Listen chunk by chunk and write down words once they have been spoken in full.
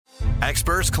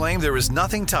Experts claim there is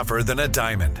nothing tougher than a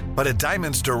diamond. But at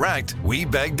Diamonds Direct, we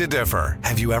beg to differ.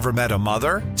 Have you ever met a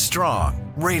mother?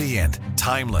 Strong, radiant,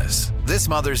 timeless. This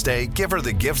Mother's Day, give her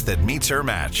the gift that meets her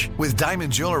match. With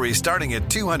diamond jewelry starting at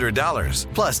 $200.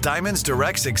 Plus Diamonds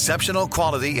Direct's exceptional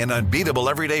quality and unbeatable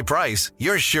everyday price,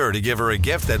 you're sure to give her a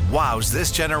gift that wows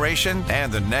this generation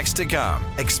and the next to come.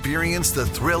 Experience the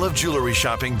thrill of jewelry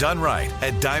shopping done right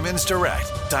at Diamonds Direct.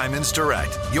 Diamonds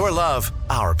Direct. Your love,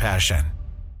 our passion.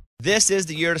 This is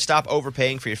the year to stop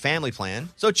overpaying for your family plan.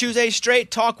 So choose a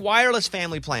Straight Talk Wireless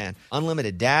family plan.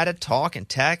 Unlimited data, talk, and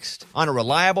text on a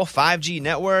reliable 5G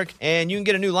network. And you can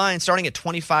get a new line starting at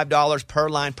 $25 per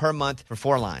line per month for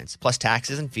 4 lines, plus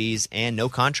taxes and fees and no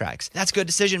contracts. That's good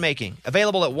decision making.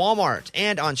 Available at Walmart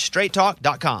and on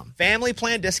straighttalk.com. Family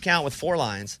plan discount with 4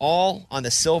 lines, all on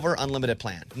the Silver Unlimited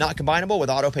plan. Not combinable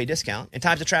with auto pay discount. In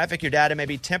times of traffic, your data may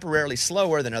be temporarily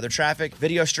slower than other traffic.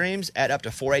 Video streams at up to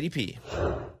 480p.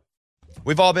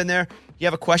 We've all been there. You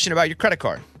have a question about your credit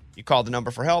card. You call the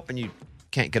number for help and you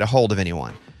can't get a hold of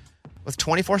anyone. With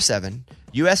 24/7,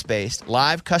 U.S.-based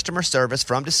live customer service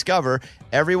from Discover,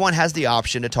 everyone has the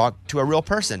option to talk to a real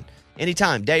person.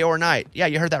 Anytime, day or night. Yeah,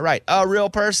 you heard that right. A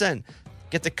real person.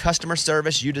 Get the customer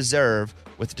service you deserve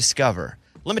with Discover.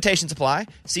 Limitations apply.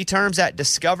 See terms at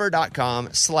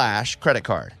discover.com/credit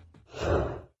card. Here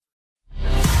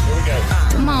we go.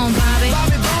 Come on, Bobby.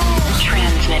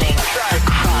 Transmitting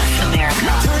across America.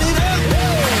 Turn it up.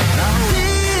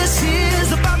 This is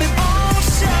the Bobby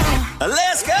Bones Show.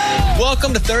 Let's go.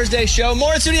 Welcome to Thursday's show.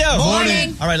 Morning, studio.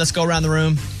 Morning. All right, let's go around the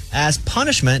room. As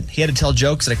punishment, he had to tell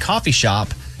jokes at a coffee shop,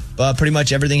 but pretty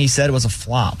much everything he said was a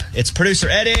flop. It's producer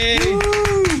Eddie.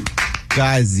 Woo!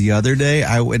 Guys, the other day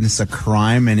I witnessed a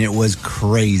crime and it was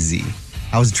crazy.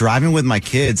 I was driving with my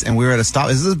kids and we were at a stop.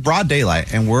 This is broad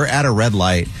daylight and we're at a red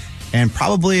light. And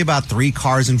probably about 3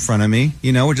 cars in front of me,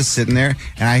 you know, we're just sitting there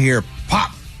and I hear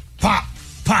pop, pop,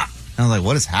 pop. And I was like,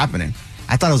 what is happening?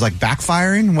 I thought it was like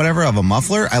backfiring, whatever, of a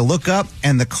muffler. I look up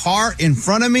and the car in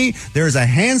front of me, there's a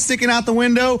hand sticking out the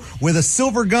window with a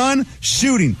silver gun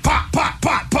shooting. Pop, pop,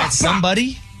 pop, pop, pop.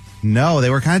 Somebody? No, they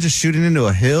were kind of just shooting into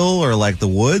a hill or like the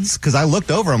woods. Cause I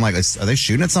looked over, I'm like, are they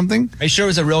shooting at something? Are you sure it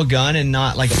was a real gun and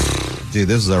not like a... Dude,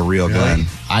 this is a real gun.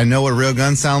 I know what real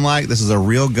guns sound like. This is a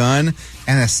real gun.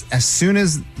 And as soon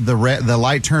as the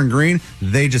light turned green,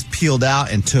 they just peeled out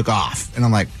and took off. And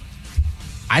I'm like,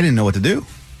 I didn't know what to do.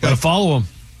 Gotta follow them.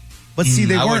 But see,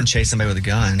 they I weren't wouldn't chase somebody with a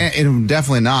gun.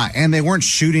 definitely not. And they weren't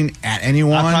shooting at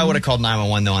anyone. I probably would have called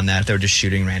 911 though on that if they were just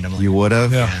shooting randomly. You would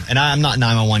have? Yeah. And I'm not a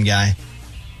 911 guy.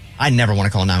 I never want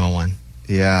to call 911.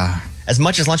 Yeah. As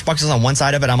much as Lunchbox is on one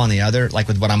side of it, I'm on the other, like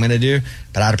with what I'm going to do.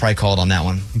 But I'd have probably called on that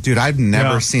one. Dude, I've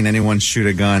never seen anyone shoot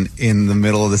a gun in the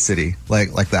middle of the city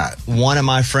like that. One of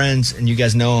my friends, and you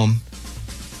guys know him,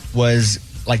 was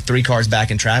like 3 cars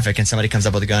back in traffic, and somebody comes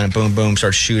up with a gun and boom, boom,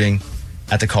 starts shooting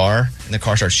at the car, and the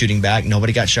car starts shooting back.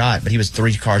 Nobody got shot, but he was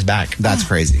 3 cars back. That's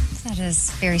crazy. That is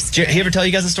very Did scary. he ever tell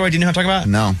you guys the story? Do you know what I'm talking about?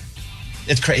 No.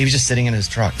 It's crazy. He was just sitting in his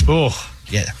truck. Oh.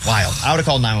 Yeah, wild. I would have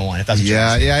called 911 if that's what you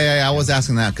were Yeah. I was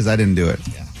asking that because I didn't do it.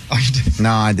 Yeah. Oh, you did? No,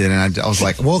 I didn't. I was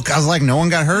like, no one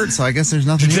got hurt, so I guess there's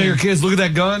nothing. Did you tell here. your kids, look at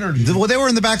that gun? Or Well, they were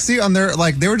in the back seat on their,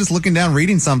 like, they were just looking down,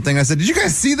 reading something. I said, did you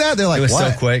guys see that? They're like, It was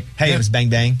what? so quick. Hey, it was bang,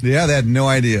 bang. Yeah, they had no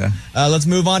idea. Let's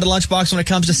move on to Lunchbox. When it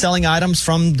comes to selling items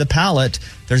from the pallet,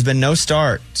 there's been no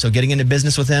start. So getting into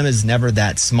business with him is never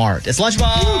that smart. It's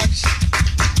Lunchbox.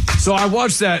 So I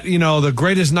watched that, the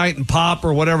Greatest Night in Pop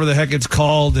or whatever the heck it's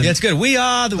called. And Yeah, it's good. We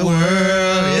are the world.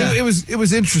 Yeah. it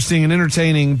was interesting and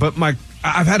entertaining, but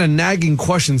I've had a nagging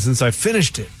question since I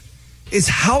finished it. Is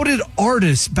how did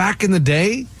artists back in the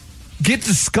day get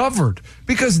discovered?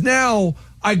 Because now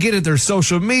I get it. There's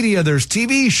social media, there's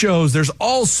TV shows, there's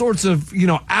all sorts of,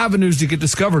 avenues to get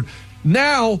discovered.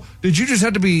 Now, did you just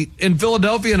have to be in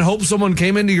Philadelphia and hope someone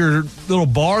came into your little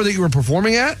bar that you were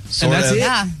performing at? Sort and that's of. it?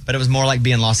 Yeah. But it was more like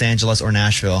being Los Angeles or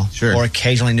Nashville. Sure. Or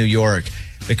occasionally New York,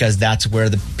 because that's where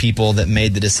the people that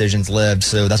made the decisions lived.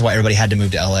 So that's why everybody had to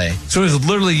move to LA. So it was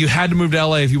literally you had to move to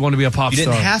LA if you wanted to be a pop You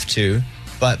star. didn't have to,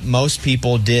 but most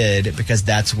people did because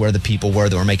that's where the people were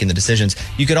that were making the decisions.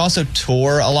 You could also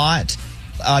tour a lot.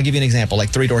 I'll give you an example, like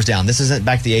 3 Doors Down. This isn't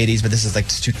back to the 80s, but this is like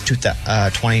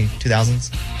 2000s,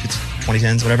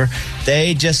 2010s, whatever.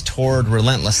 They just toured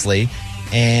relentlessly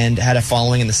and had a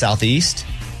following in the Southeast,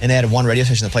 and they had one radio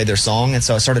station that played their song, and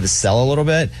so it started to sell a little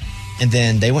bit, and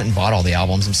then they went and bought all the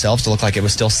albums themselves to look like it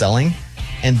was still selling,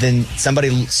 and then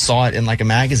somebody saw it in like a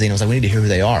magazine and was like, we need to hear who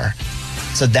they are.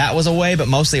 So that was a way, but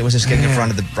mostly it was just getting in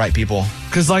front of the right people.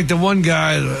 Because like the one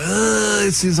guy,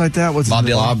 it seems like that. What's Bob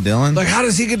his name? Dylan. Bob Dylan. Like, how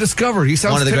does he get discovered? He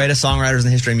sounds One of the greatest songwriters in the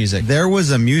history of music. There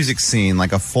was a music scene,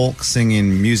 like a folk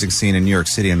singing music scene in New York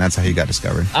City, and that's how he got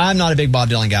discovered. I'm not a big Bob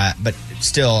Dylan guy, but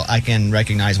still I can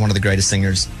recognize one of the greatest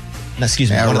singers. One of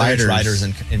the greatest writers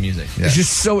in music. Yeah. It's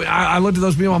just so. I looked at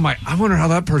those people. I'm like, I wonder how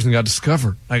that person got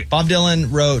discovered. Like, Bob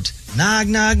Dylan wrote "Knock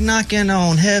Knock Knocking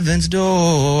on Heaven's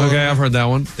Door." okay, I've heard that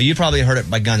one. But you probably heard it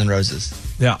by Guns N' Roses.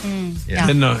 Yeah. Yeah.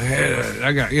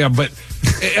 And, but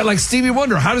like Stevie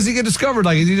Wonder, how does he get discovered?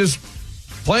 Like, is he just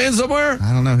playing somewhere?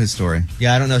 I don't know his story.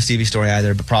 Yeah, I don't know Stevie's story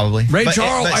either, but probably. Ray but,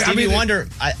 Charles. But Stevie Wonder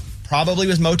probably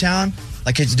was Motown.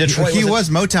 Like it's Detroit. He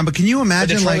was Motown, but can you But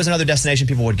imagine? Detroit Like, was another destination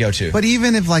people would go to. but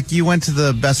even if like you went to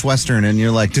the Best Western and you're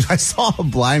like, dude, I saw a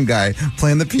blind guy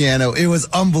playing the piano. It was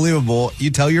unbelievable. You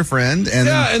tell your friend, and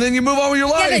Yeah, and then you move on with your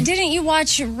life. Yeah, but didn't you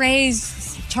watch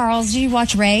Charles, did you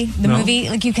watch Ray, the movie?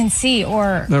 Like, you can see,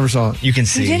 or... Never saw it. You can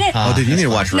see. You did it? oh, dude, you need to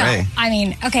watch No, Ray. I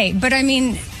mean, okay, but I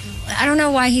mean, I don't know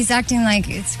why he's acting like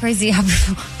it's crazy.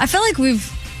 I feel like we've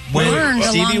When learned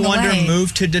Stevie along Wonder the way.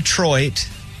 moved to Detroit,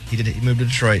 he moved to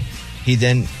Detroit. He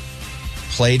then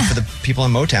played for the people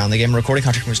in Motown. They gave him a recording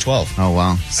contract when he was 12. Oh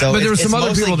wow, So But there were it's some other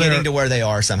mostly people there. getting to where they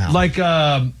are somehow. Like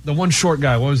the one short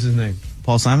guy. What was his name?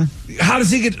 Paul Simon. How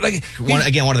does he get like? one of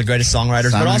the greatest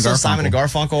songwriters, Simon but also and Simon and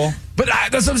Garfunkel. But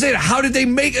that's what I'm saying. How did they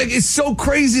make? Like, it's so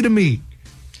crazy to me.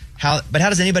 How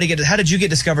does anybody get? How did you get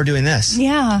discovered doing this?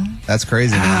 Yeah, That's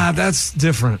crazy. Man. That's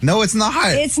different. No, it's not.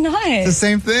 it's not. It's the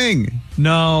same thing.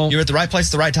 No. You were at the right place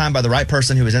at the right time by the right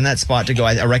person who was in that spot to go.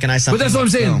 I recognize something. But that's what I'm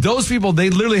saying. No. Those people, they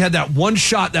literally had that one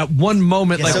shot, that one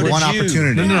moment. Yeah, like so did one you.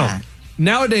 opportunity. No. Yeah.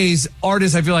 Nowadays,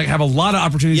 artists, I feel like, have a lot of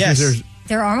opportunities. Yes. Because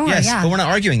There are more, Yes, yeah. but we're not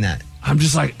arguing that. I'm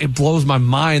just like, it blows my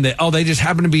mind that, they just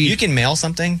happen to be. You can mail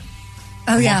something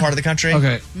Oh, from yeah. one part of the country,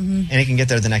 Okay. and it can get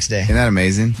there the next day. Isn't that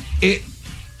amazing?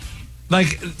 Like,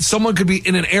 someone could be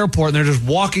in an airport and they're just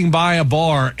walking by a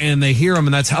bar and they hear them,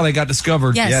 and that's how they got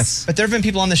discovered. Yes. Yes. But there have been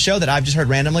people on the show that I've just heard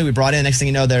randomly. We brought in. Next thing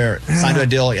you know, they're signed to a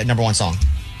deal at #1 song.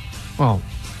 Well,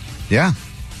 Yeah.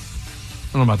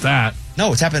 I don't know about that.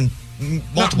 No, it's happened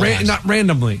multiple times. Not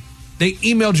randomly. They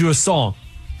emailed you a song.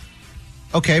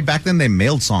 Okay. Back then they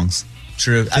mailed songs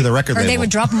True. to the record Or label. they would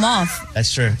drop them off.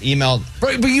 That's true. Emailed.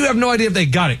 But you have no idea if they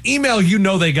got it. Email, you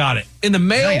know they got it. In the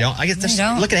mail, No, you don't. I guess this, You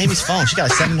don't. look at Amy's phone. She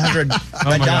got a 700 red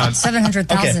my God. dots.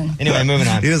 700,000. Okay. Anyway, moving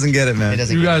on. He doesn't get it, man. He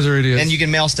doesn't You get guys it. are idiots. And you can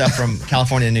mail stuff from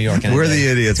California to New York. in a We're day. the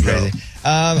idiots, It's bro. crazy.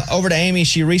 Over to Amy.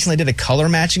 She recently did a color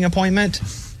matching appointment,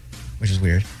 which is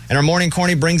weird. And our morning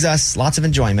corny brings us lots of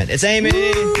enjoyment. It's Amy.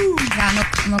 Yeah,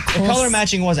 I'm a The cool, color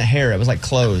matching wasn't hair. It was like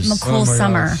clothes. I'm a cool Oh my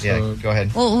summer. gosh. Yeah, go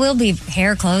ahead. Well, we'll be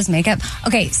hair, clothes, makeup.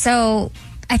 Okay, so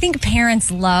I think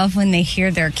parents love when they hear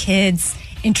their kids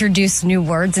introduce new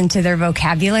words into their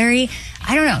vocabulary.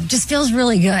 I don't know, just feels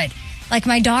really good. Like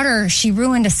my daughter, she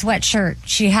ruined a sweatshirt.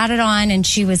 She had it on and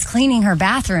she was cleaning her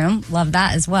bathroom. Love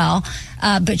that as well.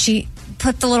 But she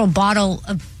put the little bottle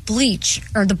of bleach,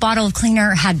 or the bottle of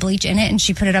cleaner had bleach in it, and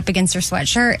she put it up against her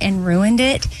sweatshirt and ruined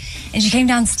it. And she came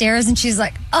downstairs and she's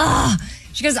like, oh,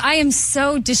 she goes, I am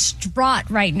so distraught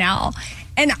right now.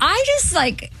 And I just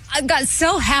I got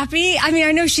so happy. I mean,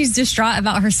 I know she's distraught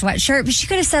about her sweatshirt, but she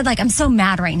could have said I'm so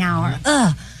mad right now,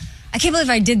 or I can't believe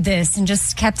I did this, and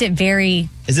just kept it very.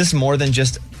 Is this more than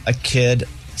just a kid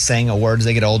saying a word as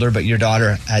they get older, but your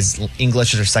daughter has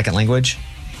English as her second language?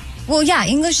 Well, yeah,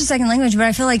 English is second language, but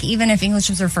I feel like even if English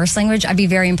was her first language, I'd be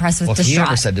very impressed with Well, if he distraught.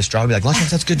 ever said distraught, I'd be like,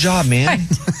 Lunchbox, that's a good job, man.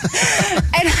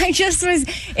 And I just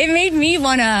it made me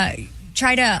want to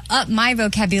try to up my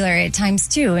vocabulary at times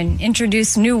too, and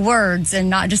introduce new words and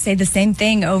not just say the same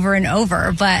thing over and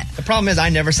over. But The problem is I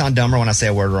never sound dumber when I say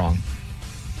a word wrong.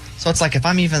 So it's like if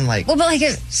I'm even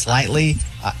slightly,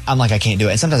 I'm like, I can't do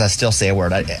it. And sometimes I still say a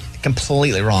word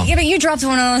completely wrong. yeah, but you dropped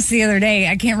one on us the other day.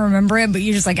 I can't remember it, but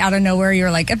you just out of nowhere, you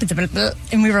were like,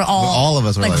 and we were all of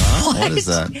us were like, huh? What is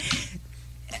that?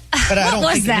 But I What don't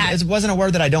was think that? it wasn't a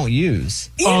word that I don't use.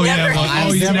 Oh, yeah. never- Well,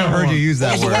 I've you never heard you use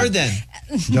that What's the word. word then?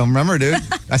 Don't remember, dude.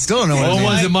 I still don't know what, What it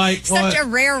was means. it, Mike? Such a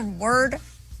rare word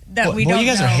that we Well, don't you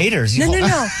guys know. are haters. You-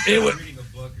 No.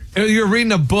 You're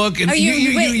reading a book, and Oh,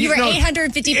 you were no.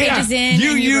 850 pages in.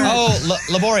 You- and you- were- Oh,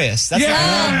 laborious. That's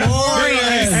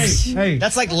Hey,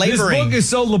 That's like this laboring. book is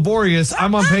so laborious.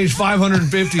 I'm on page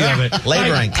 550 of it.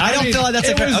 Laboring. I don't feel like that's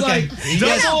it a- was okay. like You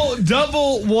guys-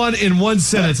 double one in one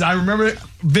sentence. I remember it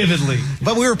vividly.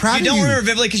 But we were proud You of don't you. remember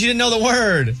vividly because you didn't know the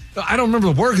word. I don't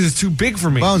remember the word because it's too big for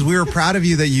me. Bones, we were proud of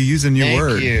you that you used a new Thank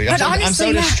word. you. But I'm so honestly,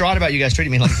 yeah. distraught about you guys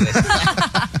treating me like this.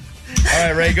 All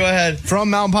right, Ray, go ahead. From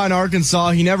Mountain Pine,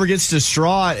 Arkansas, he never gets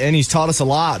distraught, and he's taught us a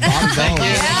lot. Bobby Thank Bones.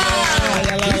 you.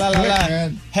 La, la, la, la, la.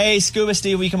 Hey, Scuba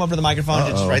Steve, will you come over to the microphone?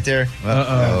 It's right there.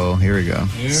 Uh-oh. Here we go.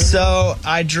 So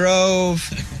I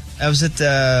was at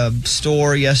the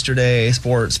store yesterday,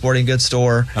 sporting goods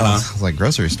store. It's like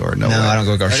grocery store. No, I don't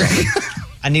go grocery shopping.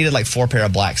 I needed like 4 pair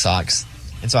of black socks.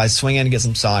 And so I swing in to get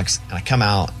some socks, and I come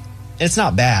out, and it's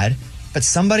not bad, but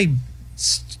somebody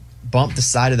bumped the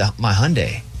side of my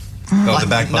Hyundai. The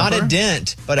back bumper? Not a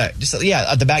dent, but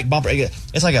the back bumper.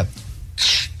 It's like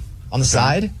on the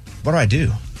side. What do I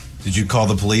do? Did you call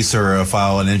the police or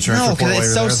file an insurance report? No, because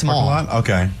it's so small.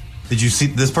 Okay. Did you see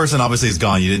this person? Obviously, is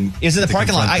gone. You didn't. It was in the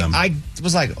parking lot. them. I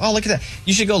was like, "Oh, look at that!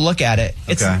 You should go look at it."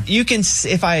 You can.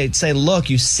 If I say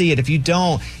look, you see it. If you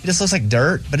don't, it just looks like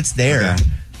dirt, but it's there. Okay.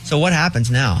 So what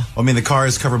happens now? I mean, the car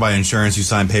is covered by insurance. You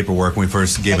signed paperwork when we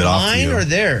first gave it off to you. Mine or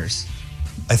theirs?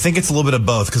 I think it's a little bit of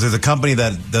both because there's a company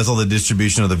that does all the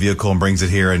distribution of the vehicle and brings it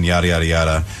here and yada, yada,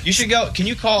 yada. You should go. Can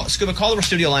you call Scuba? Call the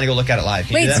studio line and go look at it live.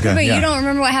 Wait, Scuba, you don't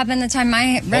remember what happened the time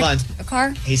I wrecked a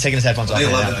car? He's taking his headphones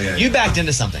off. You backed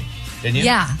into something, didn't you?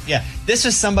 Yeah. Yeah. This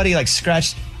was somebody like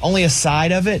scratched only a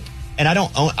side of it, and I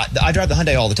don't own. I drive the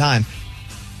Hyundai all the time,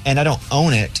 and I don't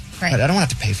own it. Right. But I don't have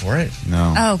to pay for it.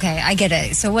 No. Oh, okay, I get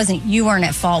it. So you weren't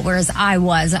at fault, whereas I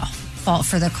was at fault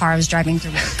for the car I was driving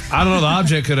through work. I don't know. The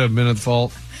object could have been at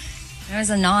fault. It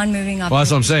was a non-moving object. Well, that's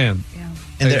what I'm saying. Yeah.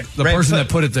 And the person that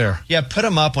put it there. Yeah, put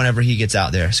him up whenever he gets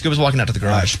out there. Scuba's walking out to the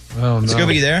garage. Oh, no.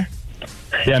 Scuba, you there?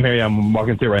 Yeah, I'm here. Yeah, I'm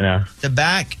walking through right now.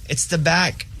 It's the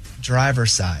back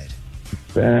driver's side.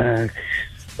 Back.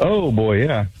 Oh, boy,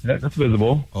 yeah. That's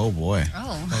visible. Oh, boy.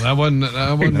 Oh. Well, that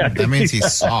wasn't. That means he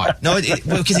saw it. No,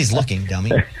 because he's looking,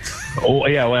 dummy. Oh,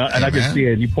 yeah, well, and I can see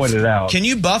it. You pointed it out. Can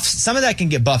you buff? Some of that can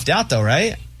get buffed out, though,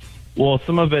 right? Well,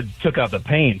 some of it took out the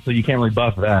paint, so you can't really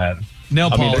buff that. Nail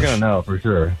polish. I mean, they're going to know for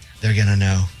sure. They're going to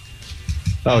know.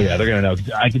 Oh, yeah, they're going to know.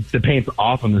 The paint's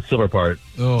off on the silver part.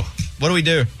 Oh. What do we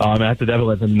do? I have to definitely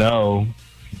let them know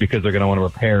because they're going to want to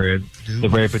repair it. They're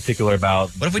very particular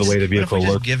about the way the vehicle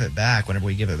looks. looks. Give it back whenever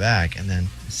we give it back, and then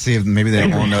see if maybe they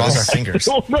won't cross notice. our fingers.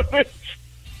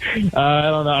 I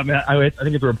don't know. I mean, I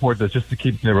think it's a report this just to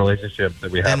keep the relationship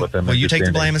that we have with them. Will you take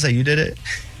the blame and say you did it?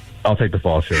 I'll take the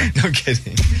fall, sure. No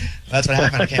kidding. That's what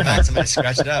happened. I came out. Somebody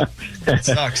scratched it up. It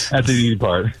sucks. That's the easy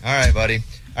part. All right, buddy. All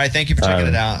right, thank you for checking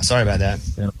it out. Sorry about that.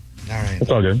 Yeah. All right.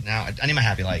 It's all good. Now, I need my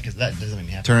happy light because that doesn't make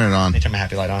me happy. Turn it on. Let me turn my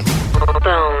happy light on.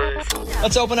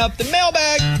 Let's open up the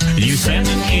mailbag. You send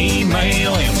an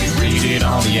email and we read it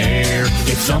on the air.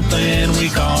 It's something we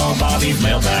call Bobby's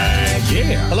mailbag.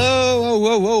 Yeah. Hello.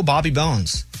 Whoa, Bobby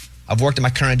Bones. I've worked at my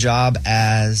current job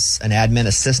as an admin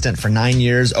assistant for 9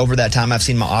 years. Over that time, I've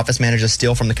seen my office manager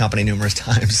steal from the company numerous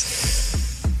times.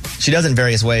 She does it in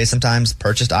various ways. Sometimes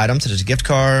purchased items such as gift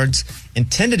cards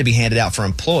intended to be handed out for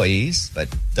employees, but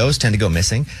those tend to go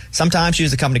missing. Sometimes she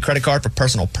uses the company credit card for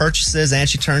personal purchases, and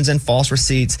she turns in false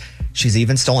receipts. She's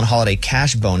even stolen holiday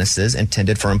cash bonuses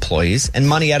intended for employees and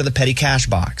money out of the petty cash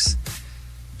box.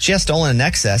 She has stolen an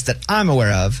excess that I'm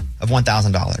aware of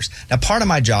 $1,000. Now, part of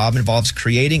my job involves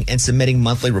creating and submitting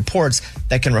monthly reports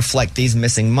that can reflect these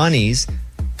missing monies,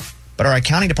 but our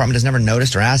accounting department has never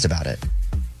noticed or asked about it.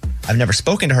 I've never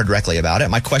spoken to her directly about it.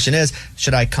 My question is,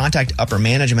 should I contact upper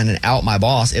management and out my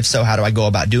boss? If so, how do I go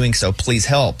about doing so? Please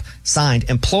help. Signed,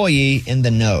 employee in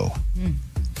the know.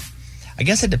 I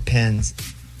guess it depends.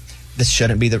 This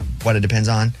shouldn't be what it depends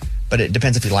on, but it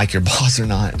depends if you like your boss or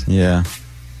not. Yeah.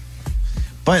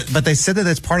 But they said that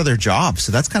it's part of their job,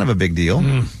 so that's kind of a big deal.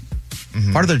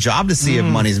 Mm-hmm. Part of their job to see if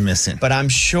money's missing. But I'm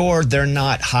sure they're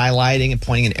not highlighting and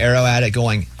pointing an arrow at it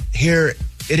going, here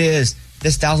it is.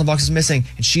 This $1,000 is missing,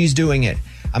 and she's doing it.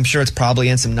 I'm sure it's probably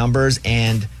in some numbers,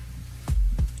 and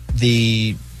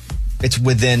it's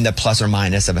within the plus or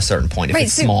minus of a certain point if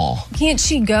it's small. Can't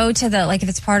she go to if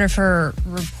it's part of her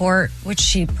report, which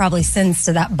she probably sends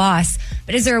to that boss,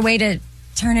 but is there a way to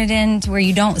turn it in to where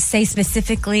you don't say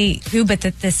specifically who, but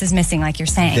that this is missing, like you're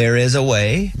saying? There is a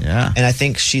way. Yeah. And I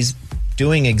think she's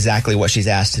doing exactly what she's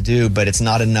asked to do, but it's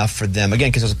not enough for them. Again,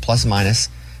 because there's a plus and minus.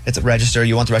 It's a register.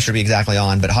 You want the register to be exactly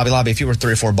on. But Hobby Lobby, if you were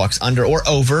 $3 or $4 under or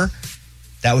over,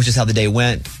 that was just how the day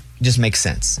went. It just makes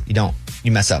sense.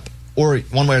 You mess up. Or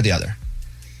one way or the other.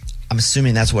 I'm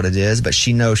assuming that's what it is, but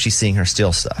she knows she's seeing her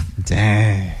steal stuff.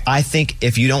 Dang. I think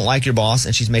if you don't like your boss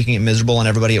and she's making it miserable on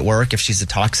everybody at work, if she's a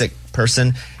toxic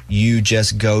person, you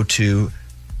just go to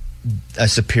a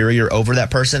superior over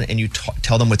that person and you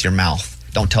tell them with your mouth.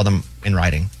 Don't tell them in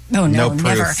writing. Oh, no, No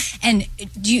never. proof. And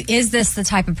is this the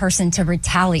type of person to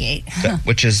retaliate?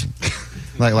 Which is...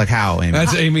 Like how, Amy?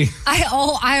 That's Amy. I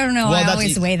don't know. I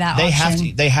always weigh that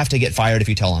option. They have to get fired if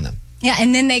you tell on them. Yeah,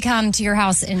 and then they come to your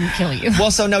house and kill you.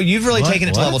 Well, so no, you've really taken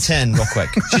it to level 10 real quick.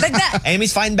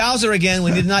 Amy's fighting Bowser again.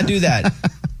 We did not do that.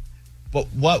 But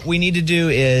what we need to do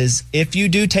is, if you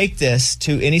do take this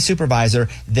to any supervisor,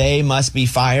 they must be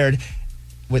fired.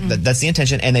 That's the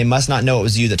intention, and they must not know it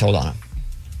was you that told on them.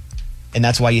 And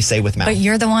that's why you say with mouth. But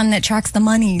you're the one that tracks the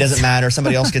money. Doesn't matter.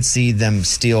 Somebody else could see them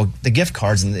steal the gift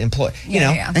cards and the employee.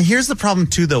 And here's the problem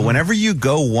too, though. Whenever you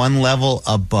go one level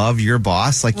above your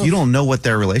boss, like you don't know what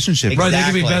their relationship is. Right, they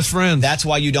could be best friends. That's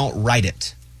why you don't write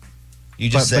it. You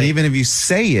just say. But even if you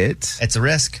say it, it's a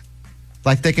risk.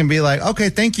 Like they can be like, okay,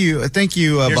 thank you,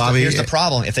 Bobby. Here's the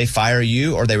problem: if they fire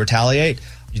you or they retaliate,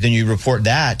 then you report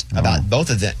that about both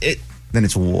of them. Then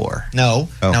it's war. No,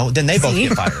 then they both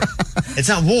get fired. It's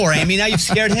not war, Amy. Now you've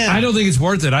scared him. I don't think it's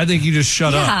worth it. I think you just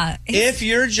shut up. If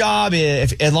your job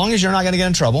is, as long as you're not going to get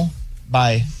in trouble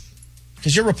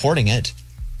because you're reporting it,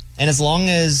 and as long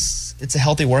as it's a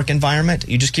healthy work environment,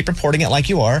 you just keep reporting it like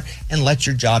you are and let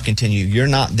your job continue. You're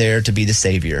not there to be the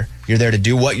savior. You're there to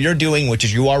do what you're doing, which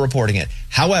is you are reporting it.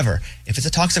 However, if it's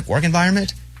a toxic work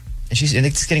environment and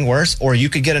it's getting worse, or you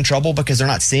could get in trouble because they're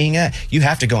not seeing it, you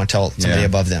have to go and tell somebody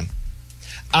above them.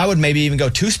 I would maybe even go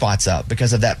 2 spots up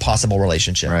because of that possible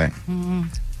relationship. Right. Mm-hmm.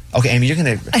 Okay, Amy, you're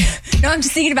going to... No, I'm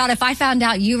just thinking about if I found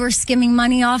out you were skimming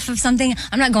money off of something,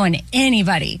 I'm not going to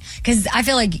anybody. Because I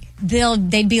feel like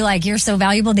they'd be like, you're so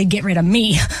valuable, they'd get rid of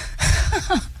me.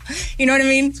 You know what I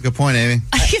mean? That's a good point, Amy.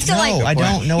 I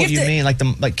don't know what you mean.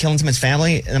 Like killing someone's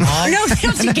family and the mob? No, they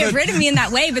don't have to get rid of me in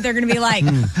that way, but they're going to be like,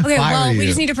 okay, well, we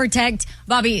just need to protect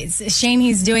Bobby. It's a shame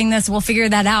he's doing this. We'll figure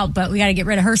that out, but we got to get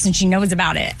rid of her since she knows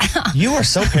about it. You are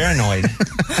so paranoid.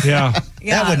 Yeah.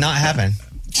 That would not happen.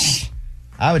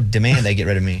 I would demand they get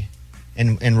rid of me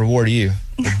and reward you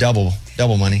with double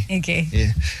money. Okay.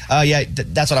 Yeah.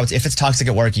 That's what I would say. If it's toxic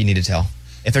at work, you need to tell.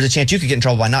 If there's a chance you could get in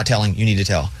trouble by not telling, you need to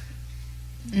tell.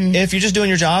 If you're just doing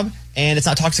your job and it's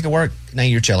not toxic at work, now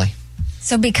you're chilly.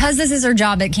 So because this is her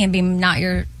job, it can't be not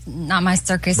my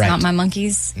circus, Right. not my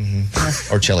monkeys.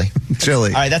 Or chilly.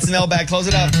 Chilly. All right, that's the mailbag. Close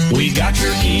it up. We got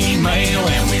your email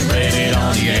and we read it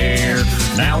on the air.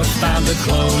 Now it's time to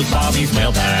close Bobby's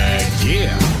mailbag.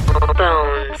 Yeah.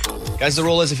 Guys, the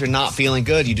rule is if you're not feeling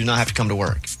good, you do not have to come to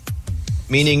work.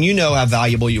 Meaning you know how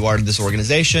valuable you are to this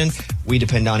organization. We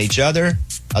depend on each other.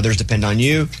 Others depend on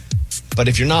you. But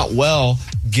if you're not well,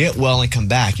 get well and come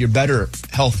back. You're better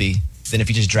healthy than if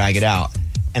you just drag it out.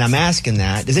 And I'm asking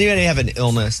that. Does anybody have an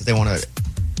illness that they want to...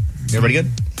 Everybody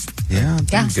good? Yeah,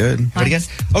 pretty good. Everybody good?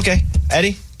 Okay.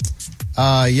 Eddie?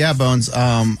 Yeah, Bones.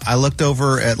 I looked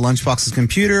over at Lunchbox's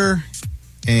computer,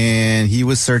 and he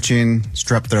was searching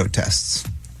strep throat tests.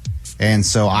 And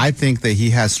so I think that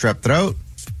he has strep throat,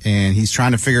 and he's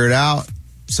trying to figure it out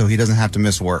so he doesn't have to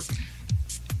miss work.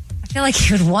 I feel like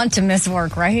he would want to miss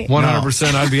work, right?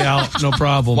 100%. I'd be out. No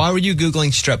problem. Why were you Googling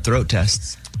strep throat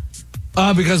tests?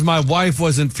 Because my wife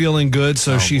wasn't feeling good,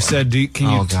 so she said, "Can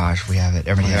you?" Oh gosh, we have it.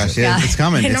 Everybody has it. Yeah, it's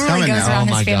coming. It It's normally coming goes now. around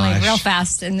Oh, my his family gosh. real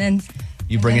fast, and then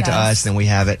You bring it to us, then we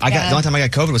have it. The only time I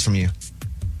got COVID was from you.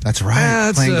 That's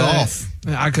right. Playing golf.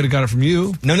 I could have got it from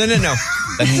you. No.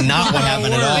 That's not what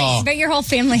happened at all. But your whole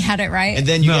family had it, right? And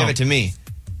then you gave it to me.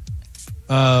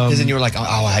 Because then you were like, oh,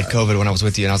 I had COVID when I was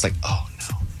with you. And I was like, oh,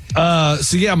 no.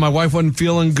 So yeah, my wife wasn't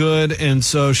feeling good, and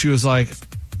so she was like,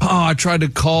 "Oh, I tried to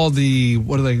call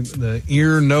the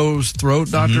ear, nose,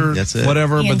 throat doctor, that's it.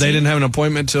 whatever, but ENT. they didn't have an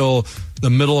appointment till the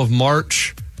middle of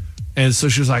March." And so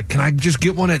she was like, "Can I just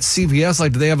get one at CVS?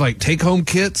 Like, do they have like take-home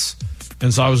kits?"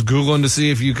 And so I was Googling to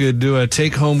see if you could do a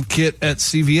take-home kit at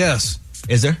CVS.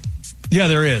 Is there? Yeah,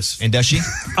 there is. And does she?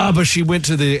 But she went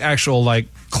to the actual like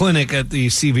clinic at the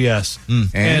CVS,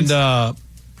 and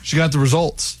she got the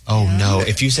results. Oh, no.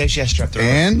 If you say she has strep throat,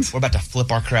 And? we're about to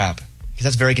flip our crap. Because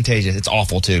that's very contagious. It's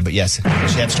awful, too. But yes, she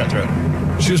had strep throat.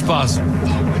 She was positive.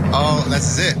 Oh,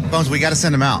 that's it. Bones, we got to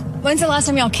send him out. When's the last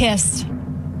time y'all kissed?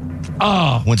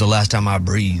 Oh, When's the last time I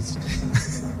breathed?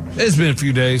 it's been a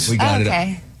few days. We got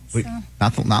Okay.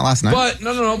 Not last night. But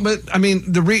no. But I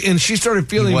mean, and she started He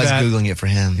feeling was bad. Googling it for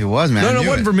him. It was, man. No, I it knew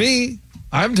wasn't for me.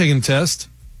 I haven't taken a test.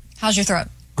 How's your throat?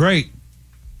 Great,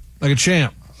 like a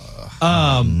champ.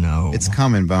 No. It's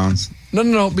coming, Bones.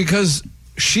 No, because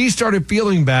she started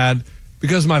feeling bad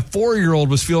because my 4-year-old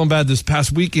was feeling bad this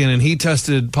past weekend, and he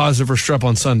tested positive for strep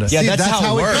on Sunday. Yeah, See, that's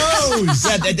how it it works.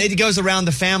 goes. Yeah, it goes around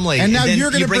the family. And now then you're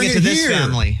gonna you bring bring it to it this here.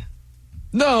 family.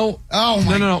 No. Oh,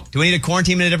 my. No. Do we need a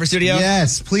quarantine in a different studio?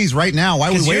 Yes, please, right now. Why are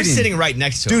we Because waiting? you're sitting right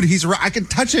next to him. Dude, he's right. I can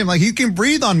touch him. Like, he can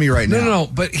breathe on me right now. No.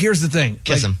 But here's the thing.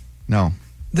 Kiss him. No.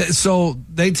 So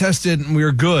they tested, and we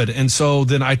were good. And so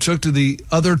then I took the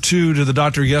other two to the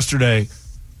doctor yesterday, and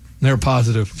they were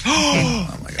positive.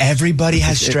 Oh, my God. Everybody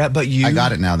has strep but you? I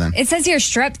got it now then. It says here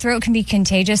strep throat can be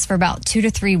contagious for about 2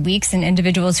 to 3 weeks in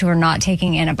individuals who are not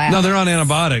taking antibiotics. No, they're on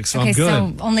antibiotics, so okay, I'm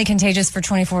good. so only contagious for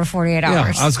 24 to 48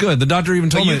 hours. Yeah, I was good. The doctor even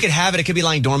But told me. you could have it. It could be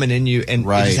lying dormant in you, and it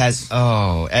Right. just has.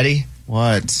 Oh, Eddie,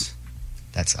 What?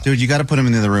 that's. Dude, you got to put him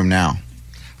in the other room now.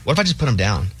 What if I just put him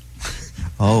down?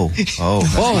 Oh, that's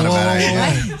not a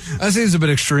bad idea. That seems a bit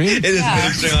extreme. It is a bit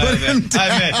extreme. I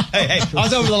admit. Hey, I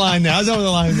was over the line there. I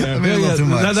mean, a little too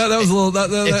much. That was a little.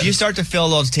 If you start to feel a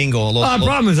little tingle, I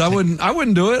promise I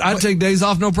wouldn't do it. I'd take days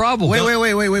off, no problem. Wait.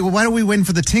 Why do we wait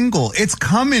for the tingle? It's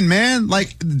coming, man.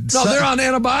 Like, No, they're on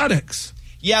antibiotics.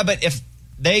 Yeah, but if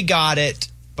they got it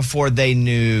before they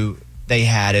knew they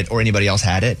had it or anybody else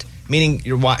had it, meaning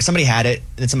somebody had it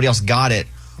and then somebody else got it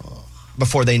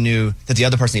before they knew that the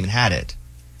other person even had it.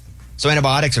 So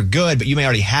antibiotics are good, but you may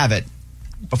already have it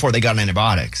before they got on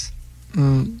antibiotics.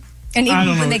 And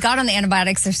even when they got on the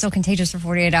antibiotics, they're still contagious for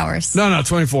 48 hours. No,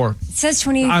 24. It says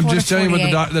 24 I'm just to telling you what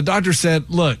 48. the doctor said.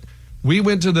 Look, we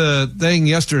went to the thing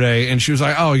yesterday, and she was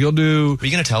like, "Oh, you'll do." Are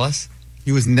you going to tell us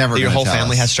He was never that your gonna whole tell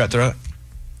family us. has strep throat?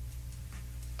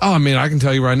 Oh, I mean, I can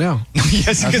tell you right now.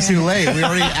 Yes, It's too late. We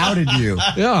already outed you.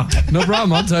 Yeah, no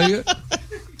problem. I'll tell you.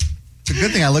 It's a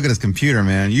good thing I look at his computer,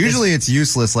 man. Usually it's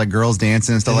useless, like girls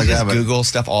dancing and stuff like that. But Google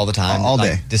stuff all the time, all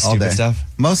day, like this all stupid day. stuff.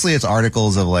 Mostly it's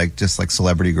articles of just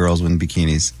celebrity girls with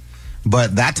bikinis.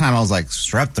 But that time I was like,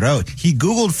 strep throat. He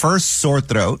Googled first sore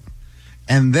throat.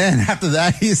 And then after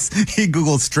that, he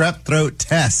Googled strep throat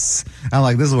tests. I'm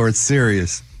like, this is where it's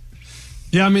serious.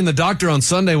 Yeah, I mean, the doctor on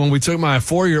Sunday when I took my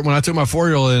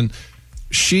 4-year-old in,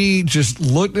 she just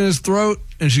looked in his throat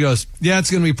and she goes, "Yeah, it's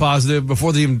going to be positive."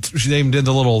 Before she even did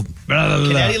the little. Blah, blah, Can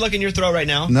blah. Eddie look in your throat right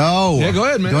now? No. Yeah, go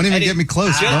ahead, man. Don't even Eddie, get me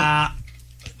close.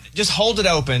 Just hold it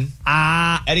open.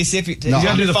 Eddie, see if you. You got to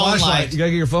take do your the phone flashlight. light. You got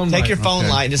to get your phone light. Take your phone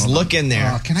light and just look in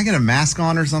there. Can I get a mask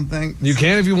on or something? You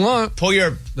can if you want.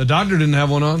 The doctor didn't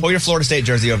have one on. Pull your Florida State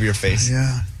jersey over your face.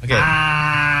 Yeah. Okay.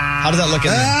 How does that look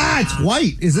in there? It's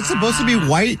white. Is it supposed to be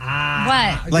white?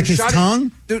 What? Like his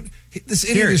tongue? Dude, this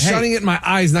idiot is shining it in my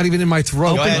eyes, not even in my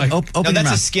throat. Go ahead. Open no, your that's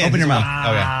mouth. his skin. Open your mouth.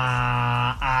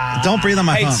 Okay. Don't breathe on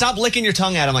my Hey, phone. stop licking your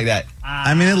tongue at him like that.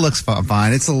 I mean, it looks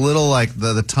fine. It's a little like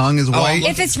the tongue is white.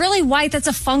 If it's really white, that's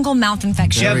a fungal mouth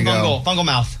infection. Yeah, we go. fungal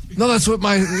mouth. No, that's what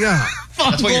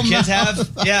That's what your kids have?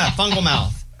 Yeah, fungal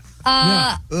mouth.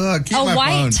 Keep A my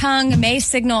white phone. tongue may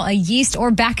signal a yeast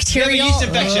or bacterial You have a yeast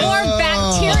infection. or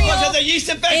bacterial What's a yeast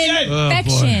infection?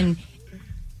 infection.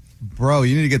 Bro,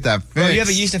 you need to get that fixed. Bro, you have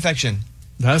a yeast infection.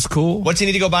 That's cool. What's he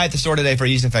need to go buy at the store today for a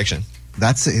yeast infection?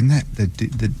 Isn't that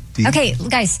the Okay,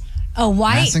 guys. A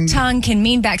white Massing- tongue can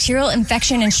mean bacterial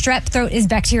infection, and strep throat is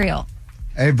bacterial.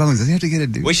 Hey, Bones, does he have to get a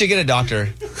dude? We should get a doctor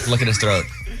to look at his throat.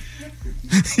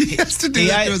 He has to do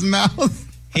that to his mouth.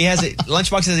 He has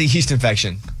Lunchbox has a yeast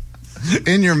infection.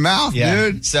 In your mouth, Yeah.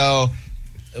 dude. So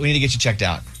we need to get you checked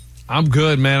out. I'm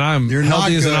good, man. You're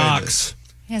healthy not as an good. ox.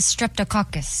 He has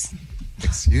streptococcus.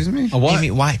 Excuse me? A what?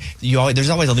 Amy, why? There's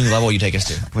always a new level you take us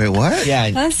to. Wait, what? Yeah.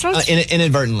 That's supposed to-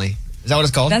 Inadvertently. Is that what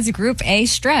it's called? That's group A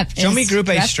strep. Show me group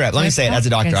A strep. Let me say it as a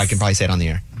doctor. I can probably say it on the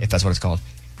air if that's what it's called.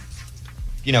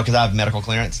 Because I have medical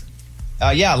clearance.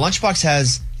 Yeah, Lunchbox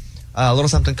has a little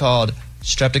something called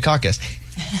streptococcus.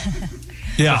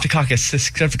 Yeah.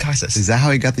 Streptococcus. Is that how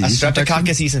he got the A yeast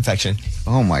streptococcus infection? yeast infection.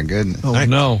 Oh, my goodness. Oh, right.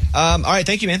 no. All right,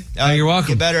 thank you, man. You're welcome.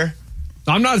 Get better.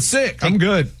 I'm not sick. I'm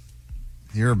good.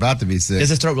 You're about to be sick. Does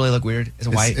his throat really look weird? Is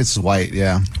it white? It's white,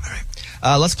 yeah.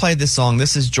 All right. Let's play this song.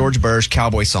 This is George Burr's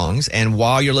Cowboy Songs. And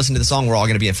while you're listening to the song, we're all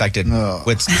going to be infected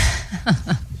with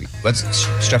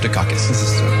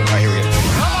streptococcus. All right, here we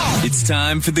go. It's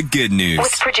time for the good news.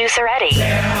 With producer Eddie.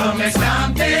 Tell me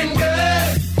something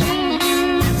good.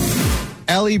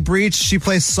 Ellie Breach, she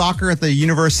plays soccer at the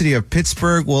University of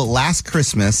Pittsburgh. Well, last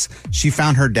Christmas, she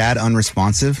found her dad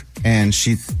unresponsive, and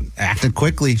she acted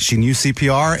quickly. She knew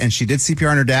CPR, and she did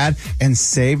CPR on her dad and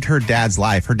saved her dad's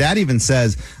life. Her dad even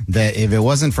says that if it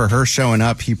wasn't for her showing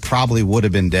up, he probably would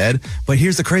have been dead. But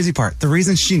here's the crazy part. The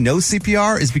reason she knows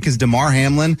CPR is because DeMar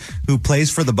Hamlin, who plays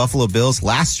for the Buffalo Bills,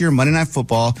 last year, Monday Night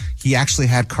Football, he actually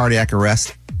had cardiac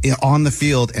arrest on the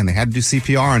field, and they had to do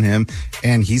CPR on him,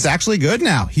 and he's actually good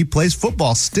now. He plays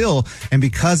football still, and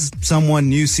because someone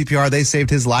knew CPR, they saved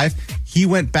his life. He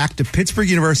went back to Pittsburgh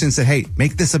University and said, hey,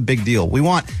 make this a big deal. We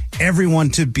want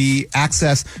everyone to be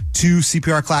access to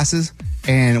CPR classes.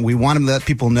 And we want to let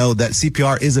people know that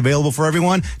CPR is available for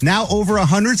everyone. Now over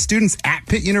 100 students at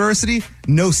Pitt University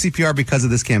know CPR because of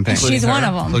this campaign. She's one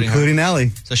of them. Including Ellie.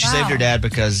 So she saved her dad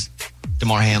because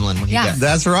DeMar Hamlin, when he got...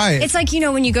 That's right. It's like,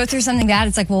 when you go through something bad,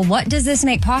 it's like, well, what does this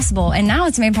make possible? And now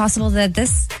it's made possible that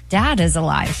this dad is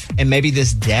alive. And maybe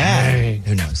this dad,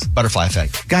 who knows? Butterfly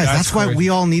effect. Guys, that's why we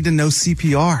all need to know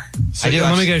CPR. So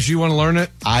let me guess, you want to learn it?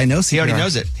 I know CPR. He already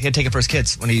knows it. He had to take it for his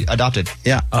kids when he adopted.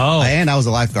 Yeah. Oh. And I was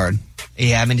a lifeguard.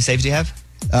 Yeah, how many saves do you have?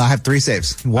 I have 3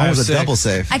 saves. One was a 6. double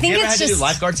save. I think you ever it's had to just do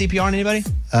lifeguard CPR on anybody?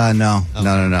 No.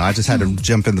 I just had to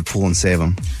jump in the pool and save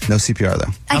them. No CPR,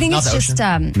 though. I think Not it's the just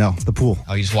No, the pool.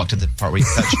 Oh, you just walked to the part where you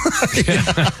touch.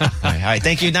 All right,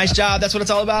 thank you. Nice job. That's what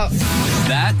it's all about.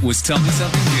 That was Tell Me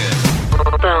Something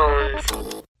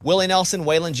Good. Willie Nelson,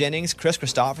 Waylon Jennings, Chris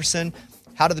Christopherson.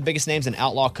 How did the biggest names in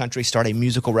outlaw country start a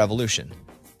musical revolution?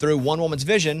 Through one woman's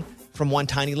vision from one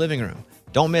tiny living room.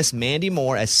 Don't miss Mandy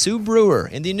Moore as Sue Brewer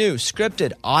in the new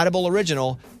scripted Audible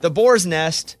original, The Boar's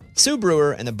Nest, Sue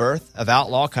Brewer and the Birth of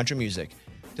Outlaw Country Music.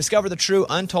 Discover the true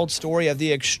untold story of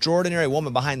the extraordinary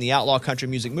woman behind the outlaw country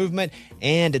music movement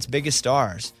and its biggest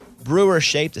stars. Brewer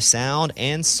shaped the sound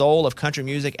and soul of country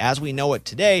music as we know it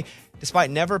today,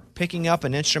 despite never picking up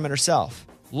an instrument herself.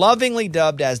 Lovingly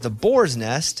dubbed as The Boar's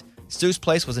Nest, Sue's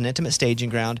place was an intimate staging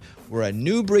ground where a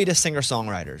new breed of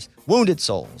singer-songwriters, wounded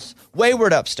souls,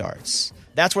 wayward upstarts,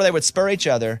 that's where they would spur each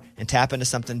other and tap into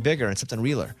something bigger and something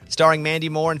realer. Starring Mandy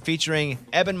Moore and featuring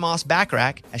Eben Moss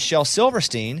Backrack as Shel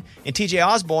Silverstein and TJ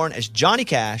Osborne as Johnny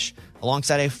Cash,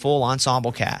 alongside a full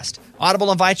ensemble cast.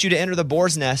 Audible invites you to enter the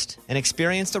Boar's Nest and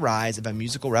experience the rise of a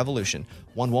musical revolution.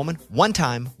 One woman, one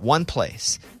time, one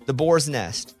place. The Boar's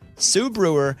Nest, Sue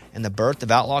Brewer, and the birth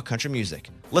of outlaw country music.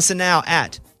 Listen now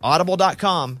at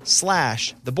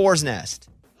audible.com/The Boar's Nest.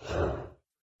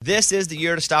 This is the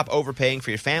year to stop overpaying for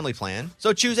your family plan.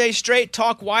 So choose a Straight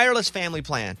Talk Wireless family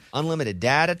plan. Unlimited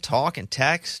data, talk, and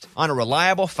text on a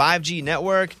reliable 5G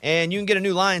network. And you can get a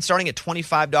new line starting at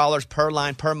 $25 per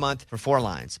line per month for 4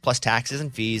 lines, plus taxes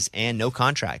and fees and no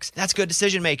contracts. That's good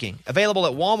decision making. Available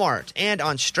at Walmart and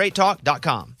on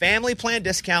straighttalk.com. Family plan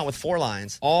discount with 4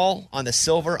 lines, all on the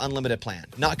Silver Unlimited plan.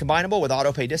 Not combinable with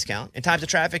auto pay discount. In times of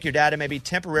traffic, your data may be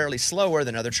temporarily slower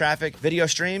than other traffic. Video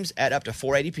streams at up to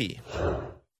 480p.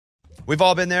 We've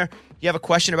all been there. You have a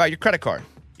question about your credit card.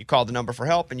 You call the number for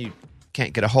help and you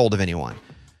can't get a hold of anyone.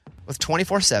 With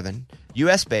 24/7,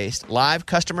 U.S.-based live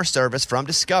customer service from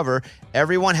Discover,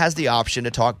 everyone has the option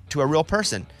to talk to a real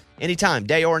person. Anytime,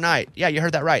 day or night. Yeah, you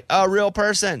heard that right. A real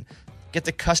person. Get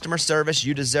the customer service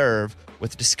you deserve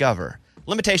with Discover.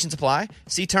 Limitations apply.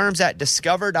 See terms at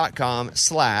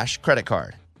discover.com/credit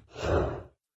card.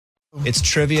 It's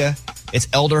trivia. It's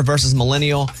elder versus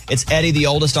millennial. It's Eddie, the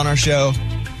oldest on our show.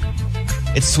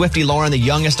 It's Swifty Lauren, the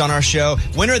youngest on our show.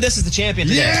 Winner of This is the Champion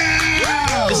today.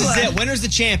 Yeah! This is it. Winner's the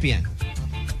champion.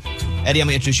 Eddie, I'm going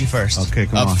to introduce you first. Okay,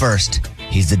 come on. Up first,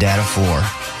 he's the dad of 4.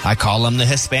 I call him the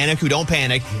Hispanic who don't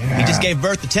panic. Yeah. He just gave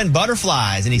birth to 10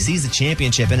 butterflies, and he sees the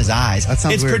championship in his eyes. That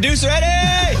sounds it's weird. producer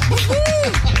Eddie!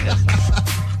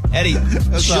 Eddie,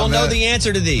 she'll know the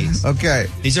answer to these. Okay.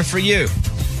 These are for you.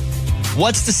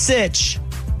 What's the sitch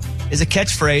is a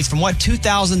catchphrase from what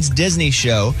 2000s Disney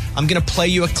show? I'm going to play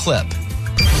you a clip.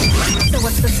 So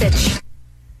what's the sitch?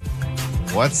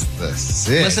 What's the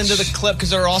sitch? Listen to the clip because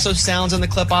there are also sounds in the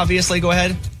clip, obviously. Go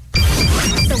ahead.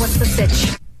 So what's the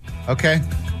sitch? Okay.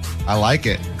 I like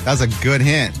it. That's a good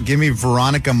hint. Give me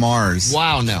Veronica Mars.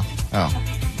 Wow, no. Oh.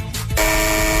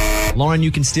 Lauren,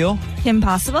 you can steal? Kim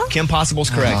Possible? Kim Possible's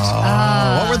correct.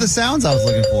 What were the sounds I was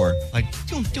looking for? Like,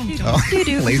 doom, doom, doom. Oh,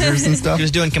 lasers and stuff? He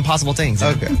was doing Kim Possible things.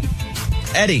 Okay.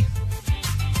 Eddie,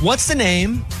 what's the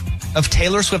name of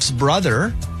Taylor Swift's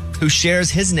brother who shares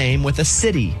his name with a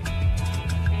city?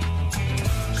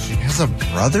 She has a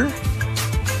brother?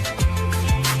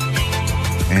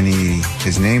 And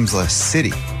his name's a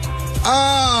city.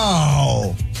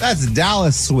 Oh! That's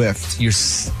Dallas Swift.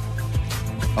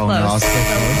 Oh, no. I was so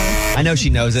close. I know she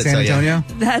knows it. San Antonio?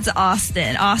 That's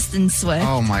Austin. Austin Swift.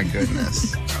 Oh, my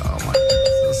goodness. Oh, my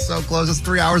goodness. It was so close. It's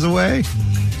 3 hours away.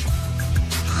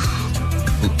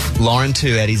 Lauren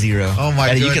 2, Eddie 0. Oh, my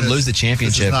Eddie, goodness. you could lose the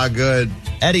championship. This is not good.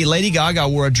 Eddie, Lady Gaga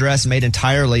wore a dress made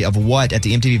entirely of what at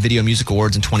the MTV Video Music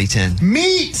Awards in 2010?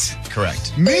 Meat!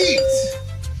 Correct. Meat!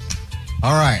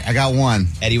 All right, I got 1.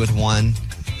 Eddie with 1.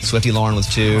 Swifty Lauren with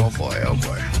 2. Oh, boy, oh,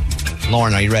 boy.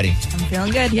 Lauren, are you ready? I'm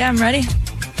feeling good. Yeah, I'm ready.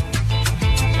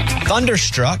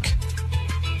 Thunderstruck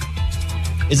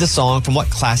is a song from what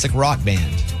classic rock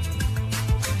band?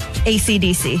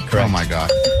 AC/DC. Correct. Oh, my God.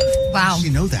 Wow. How did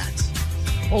you know that?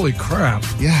 Holy crap.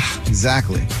 Yeah,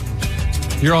 exactly.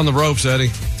 You're on the ropes, Eddie.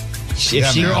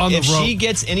 If she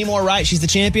gets any more right, she's the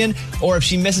champion. Or if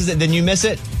she misses it, then you miss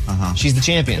it. She's the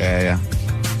champion. Yeah.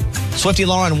 Swifty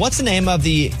Lauren, what's the name of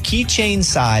the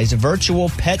keychain-sized virtual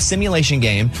pet simulation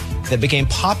game that became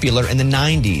popular in the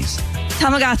 90s?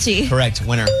 Tamagotchi. Correct.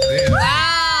 Winner.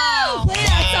 Wow. Play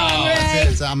that song,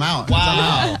 Ray. I'm out.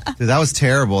 Wow. Dude, that was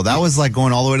terrible. That was like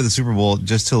going all the way to the Super Bowl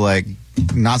just to like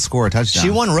not score a touchdown. She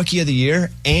won Rookie of the Year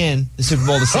and the Super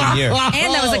Bowl the same year.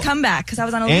 And that was a comeback because I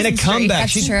was on a losing And a comeback.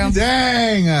 streak. That's true.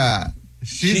 Dang.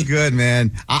 She's good,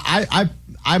 man. I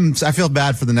feel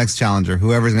bad for the next challenger,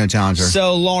 whoever's going to challenge her.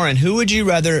 So, Lauren, who do you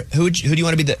want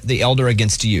to be the elder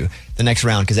against you the next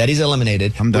round? Because Eddie's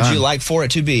eliminated. I'm done. Would you like for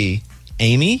it to be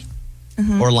Amy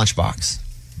or Lunchbox?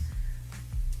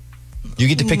 You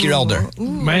get to pick your elder.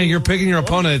 Man, you're picking your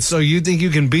opponent, so you think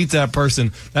you can beat that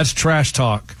person. That's trash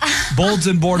talk.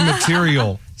 Bulletin board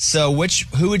material. So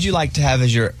who would you like to have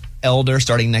as your elder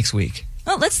starting next week?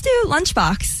 Well, let's do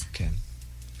Lunchbox. Okay.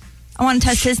 I want to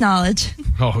test his knowledge.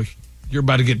 Oh, you're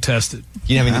about to get tested.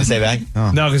 You have anything to say back?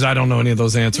 No, because I don't know any of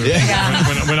those answers.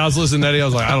 Yeah. When I was listening to Eddie, I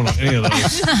was like, I don't know any of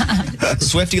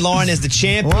those. Swifty Lauren is the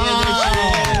champion.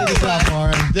 Good job,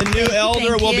 Lauren. The new elder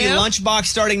Thank will be you. Lunchbox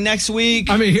starting next week.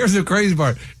 I mean, here's the crazy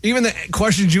part. Even the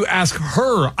questions you ask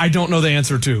her, I don't know the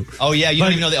answer to. Oh, yeah. You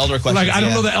don't even know the elder questions. Like, I don't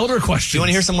yeah. know the elder questions. Do you want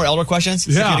to hear some more elder questions?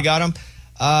 See if Yeah. you'd have got them.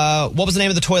 What was the name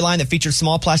of the toy line that featured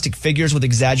small plastic figures with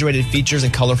exaggerated features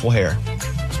and colorful hair?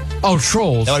 Oh,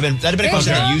 Trolls. That'd have been a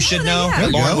question that you should know. Yeah.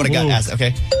 But Lauren would have got Ooh. asked.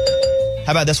 Okay.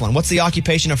 How about this one? What's the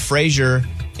occupation of Frasier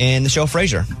in the show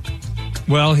Frasier?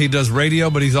 Well, he does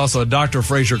radio, but he's also a Dr.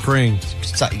 Fraser Crane.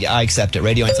 Yeah, I accept it.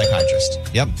 Radio and psychiatrist.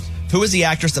 Yep. Who is the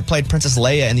actress that played Princess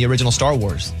Leia in the original Star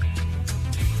Wars?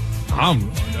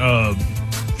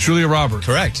 Julia Roberts.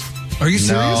 Correct. Are you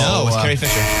serious? No, it's Carrie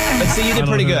Fisher. But see, you I did don't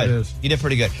pretty know who good. that is. You did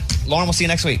pretty good. Lauren, we'll see you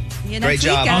next week. See you Great next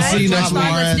job. Week, guys. I'll see you next week.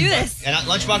 Let's do this. And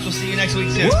Lunchbox will see you next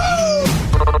week, too.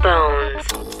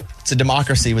 It's a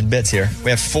democracy with bits here.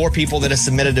 We have 4 people that have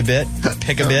submitted a bit.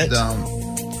 Pick a bit.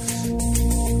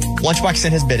 Lunchbox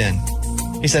sent his bit in.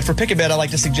 He said, for Pick a Bit, I'd like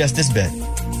to suggest this bit.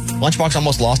 Lunchbox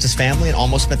almost lost his family and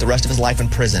almost spent the rest of his life in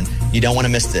prison. You don't want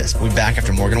to miss this. We'll be back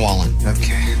after Morgan Wallen.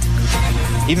 Okay.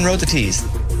 Even wrote the T's.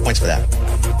 Points for that.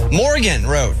 Morgan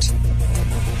wrote,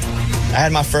 I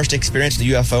had my first experience with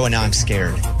a UFO and now I'm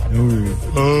scared. Scared.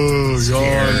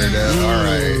 All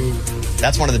right.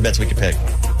 That's one of the bits we could pick.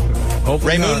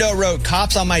 Hopefully not. Raymundo wrote,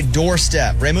 cops on my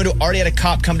doorstep. Raymundo already had a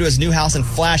cop come to his new house and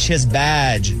flash his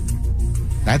badge.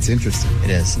 That's interesting. It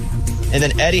is. And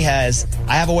then Eddie has,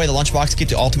 I have a way the Lunchbox to keep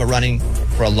the Ultimate running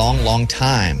for a long, long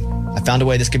time. I found a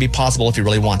way this could be possible if he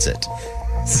really wants it.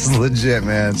 This is legit,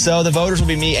 man. So the voters will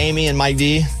be me, Amy, and Mike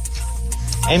D.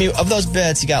 Amy, of those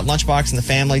bits, you got Lunchbox and the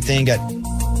family thing, got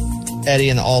Eddie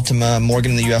and the Ultima,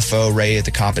 Morgan and the UFO, Ray at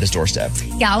the cop at his doorstep.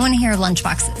 Yeah, I want to hear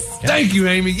Lunchboxes. Thank you,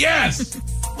 Amy. Yes.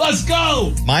 Let's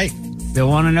go. Mike? They'll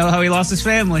want to know how he lost his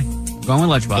family. Going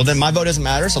with Lunchbox. Well, then my vote doesn't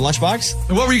matter, so Lunchbox?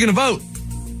 And what were you going to vote?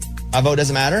 My vote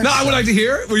doesn't matter? No, I would like to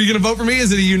hear. Were you going to vote for me?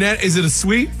 Is it a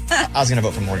sweep? I was going to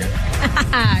vote for Morgan.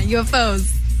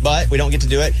 UFOs. But we don't get to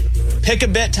do it. Pick a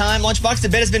bit time. Lunchbox, the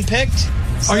bit has been picked.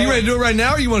 Are you ready to do it right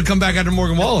now, or you want to come back after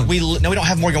Morgan Wallen? We don't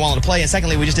have Morgan Wallen to play. And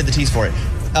secondly, we just did the tease for it.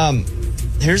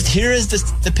 Here is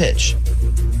the pitch.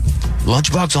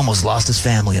 Lunchbox almost lost his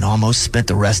family and almost spent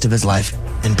the rest of his life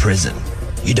in prison.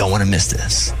 You don't want to miss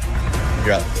this.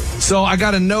 You're up. So I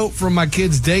got a note from my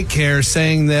kids' daycare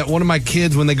saying that one of my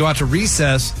kids, when they go out to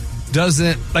recess,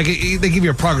 doesn't, like, they give you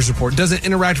a progress report, doesn't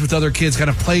interact with other kids, kind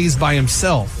of plays by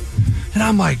himself. And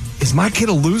I'm like, is my kid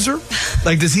a loser?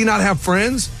 Like, does he not have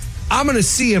friends? I'm going to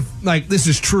see if, like, this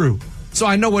is true. So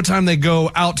I know what time they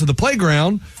go out to the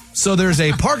playground. So there's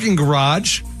a parking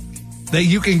garage that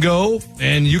you can go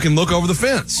and you can look over the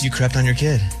fence. You crept on your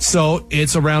kid. So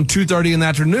it's around 2:30 in the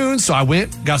afternoon. So I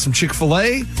went, got some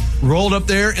Chick-fil-A, rolled up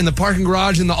there in the parking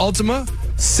garage in the Ultima,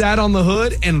 sat on the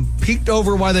hood, and peeked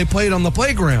over while they played on the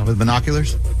playground. With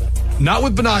binoculars? Not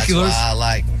with binoculars. That's why I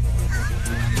like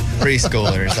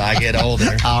preschoolers. I get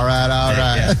older. All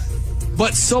right. Yeah.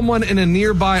 But someone in a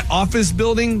nearby office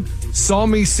building saw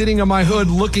me sitting on my hood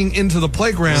looking into the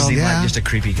playground. Seemed like just a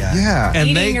creepy guy. Yeah. And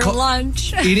Eating your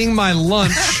lunch. Eating my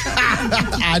lunch.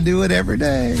 I do it every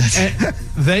day. And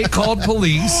they called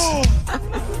police.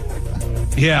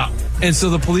 Yeah. And so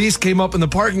the police came up in the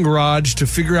parking garage to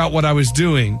figure out what I was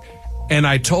doing. And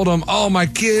I told them, oh, my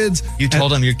kids. You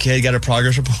told them your kid got a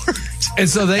progress report? And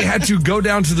so they had to go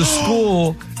down to the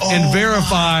school and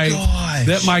verify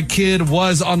that my kid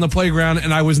was on the playground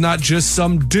and I was not just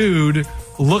some dude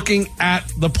looking at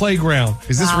the playground.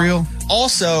 Is this real?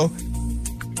 Also,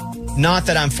 not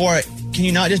that I'm for it. Can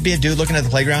you not just be a dude looking at the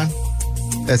playground?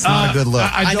 That's not a good look.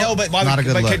 I know, but not a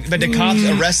good look. But did cops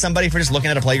arrest somebody for just looking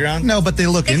at a playground? No, but they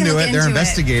look into it. They're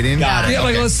investigating. Got it. Yeah,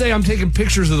 like let's say I'm taking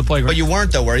pictures of the playground. But you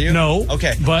weren't though, were you? No.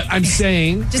 Okay. But I'm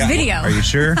saying. Just video. Are you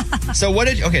sure? So what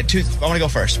did? Okay, I want to go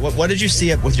first. What did you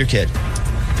see with your kid?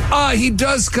 He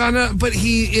does kind of, but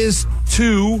he is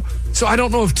 2, so I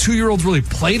don't know if 2-year-olds really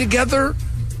play together.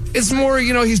 It's more,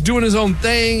 he's doing his own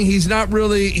thing. He's not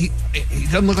really, he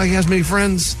doesn't look like he has many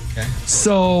friends. Okay.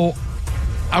 So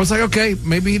I was like, okay,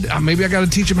 maybe I got to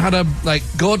teach him how to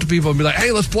go up to people and be like,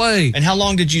 hey, let's play. And how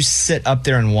long did you sit up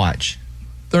there and watch?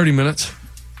 30 minutes.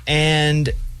 And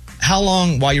how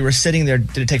long while you were sitting there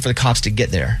did it take for the cops to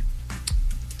get there?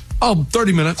 Oh,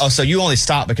 30 minutes. Oh, so you only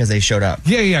stopped because they showed up?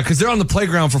 Yeah, because they're on the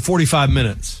playground for 45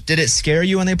 minutes. Did it scare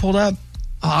you when they pulled up?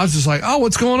 I was just like, oh,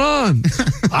 what's going on?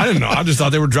 I didn't know. I just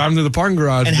thought they were driving through the parking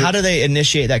garage. And how do they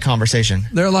initiate that conversation?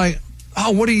 They're like,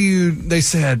 oh, they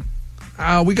said,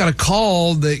 we got a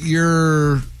call that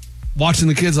you're watching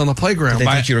the kids on the playground. Did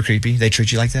they think you were creepy? They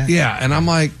treat you like that? Yeah, and I'm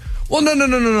like, well,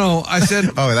 no. I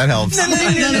said, oh, that helps. No.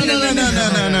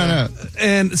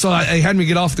 And so they had me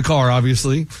get off the car,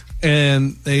 obviously.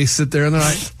 And they sit there and they're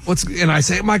like, and I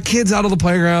say, my kid's out of the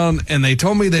playground. And they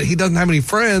told me that he doesn't have any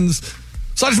friends.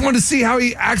 So I just wanted to see how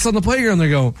he acts on the playground. They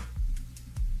go,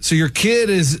 so your kid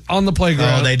is on the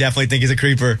playground. Oh, they definitely think he's a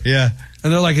creeper. Yeah.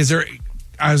 And they're like, they're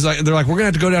like, we're going to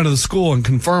have to go down to the school and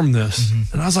confirm this.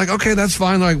 Mm-hmm. And I was like, okay, that's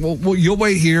fine. They're like, well, you'll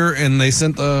wait here. And they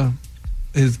sent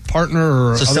his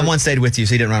partner. Someone stayed with you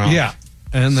so he didn't run off. Yeah.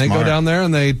 And they go down there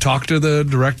and they talk to the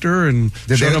director and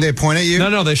did they point at you?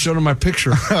 No, they showed him my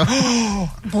picture.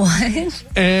 What?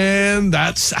 And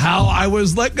that's how I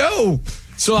was let go.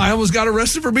 So I almost got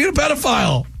arrested for being a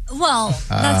pedophile. Well,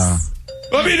 that's.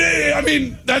 I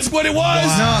mean, that's what it was.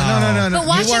 Wow. No. But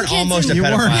watching you weren't kids almost a You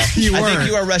pedophile. weren't. I think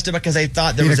you were arrested because they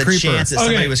thought there was a chance that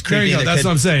somebody was creepy. There you go. That's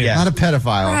what I'm saying. Yeah. Not a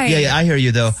pedophile. Right. Yeah, I hear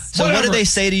you though. So what did they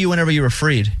say to you whenever you were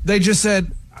freed? They just said,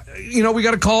 we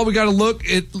got a call, we got to look.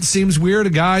 It seems weird, a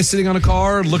guy sitting on a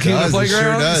car looking at the playground. It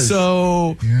sure does.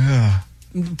 So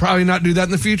probably not do that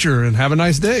in the future and have a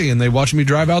nice day. And they watched me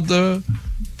drive out the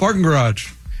parking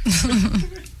garage.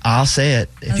 I'll say it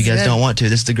if you guys don't want to.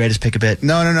 This is the greatest pick-a-bit.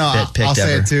 No. I'll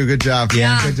say it too. Good job.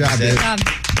 Yeah. Good job, dude.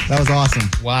 That was awesome.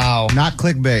 Wow. Not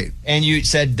clickbait. And you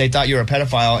said they thought you were a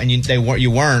pedophile, and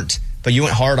you weren't. But you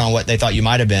went hard on what they thought you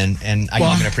might have been, and I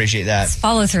can appreciate that.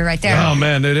 Follow through right there. Oh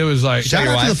man, it was like shout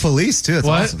out to the police too. That's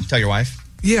awesome. Tell your wife.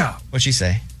 Yeah. What'd she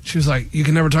say? She was like, "You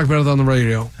can never talk about it on the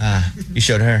radio." You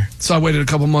showed her. So I waited a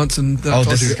couple months, and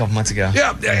this is a couple months ago.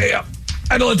 Yeah.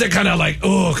 I had to let that kind of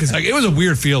because it was a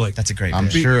weird feeling. That's a great. I'm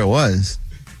sure it was.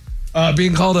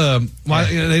 Being called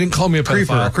they didn't call me a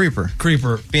pedophile.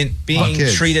 Creeper. Being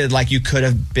treated like you could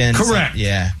have been. Correct.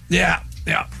 Yeah.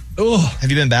 Oh.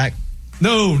 Have you been back?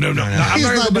 No. He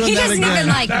doesn't even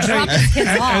drop his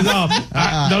kids off.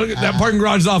 That parking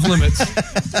garage is off limits.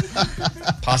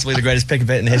 Possibly the greatest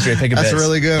pick-a-bit in the history of pick-a-bits. That's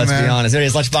really good, Let's man. be honest. There it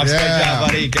is. Lunchbox. Yeah. Great job,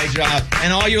 buddy. Great job.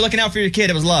 And all you were looking out for your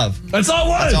kid, it was love. That's all it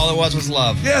was. That's all it was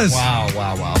love. Yes.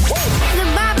 Wow.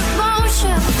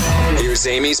 Here's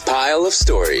Amy's pile of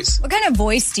stories. What kind of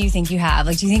voice do you think you have?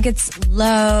 Do you think it's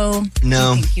low?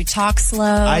 No. Do you think you talk slow?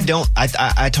 I don't.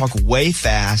 I talk way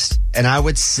fast, and I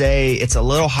would say it's a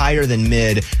little higher than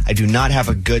mid. I do not have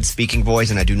a good speaking voice,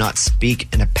 and I do not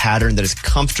speak in a pattern that is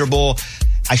comfortable.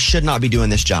 I should not be doing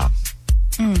this job.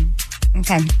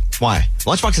 Okay. Why?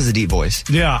 Lunchbox has a deep voice.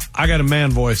 Yeah, I got a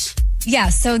man voice. Yeah,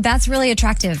 so that's really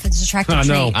attractive. It's an attractive I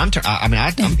know.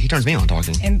 trait. He turns me on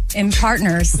talking. In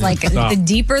partners, the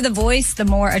deeper the voice, the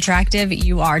more attractive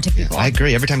you are to people. I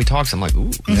agree. Every time he talks, I'm like,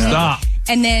 ooh. Stop.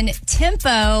 And then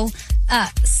tempo,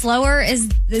 slower is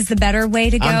the better way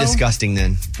to go. I'm disgusting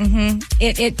then.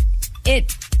 It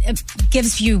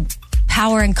gives you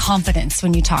power and confidence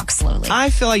when you talk slowly.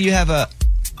 I feel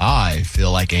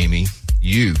like Amy,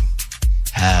 you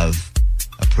have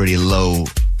a pretty low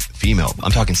female.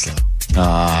 I'm talking slow. Do you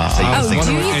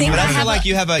think But I feel like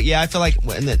you have I feel like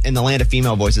in the land of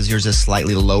female voices, yours is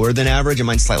slightly lower than average, and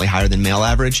mine's slightly higher than male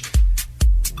average.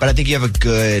 But I think you have a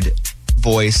good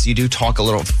voice. You do talk a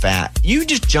little fat. You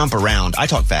just jump around. I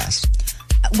talk fast.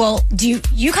 Well, you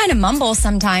kind of mumble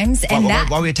sometimes, and why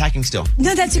are we attacking still?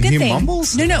 No, that's a good thing. He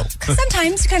mumbles? No,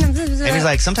 sometimes kind of. Amy's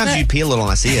like, sometimes you pee a little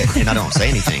and I see it, and I don't say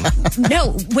anything.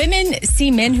 No, women see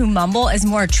men who mumble as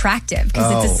more attractive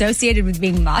because it's associated with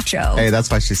being macho. Hey, that's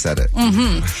why she said it.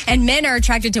 And men are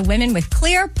attracted to women with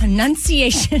clear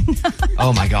pronunciation.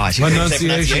 Oh my gosh,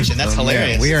 pronunciation. That's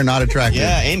hilarious. Man, we are not attractive.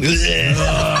 Yeah, Amy.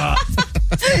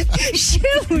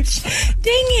 Shoot.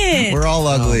 Dang it. We're all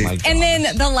ugly. And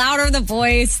then the louder the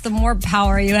voice, the more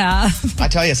power you have. I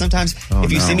tell you, sometimes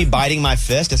if you see me biting my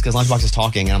fist, it's because Lunchbox is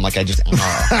talking, and I'm like, turns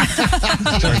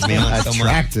me on so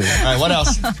much. All right, what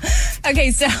else?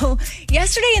 Okay, so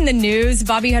yesterday in the news,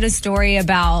 Bobby had a story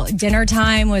about dinner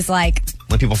time was like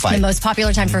when people fight. The most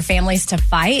popular time for families to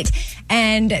fight.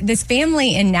 And this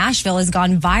family in Nashville has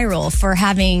gone viral for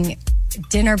having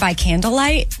dinner by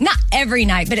candlelight. Not every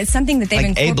night, but it's something that they've like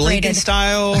incorporated. Abe Lincoln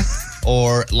style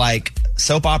or like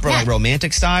soap opera, like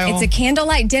romantic style? It's a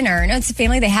candlelight dinner. No, it's a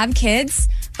family. They have kids,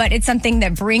 but it's something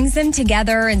that brings them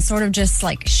together and sort of just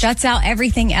like shuts out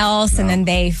everything else. And then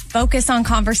they focus on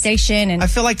conversation. And I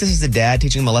feel like this is the dad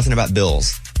teaching them a lesson about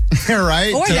bills.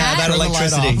 Right? Or that. About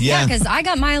electricity. Yeah, because I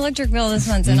got my electric bill this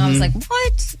month, and I was like,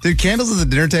 what? Dude, candles at the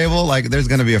dinner table, like, there's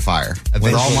going to be a fire.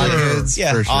 With all my kids.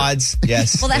 Yeah, for sure. odds,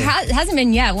 yes. Well, that hasn't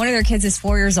been yet. One of their kids is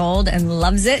 4 years old and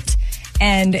loves it.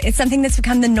 And it's something that's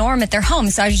become the norm at their home.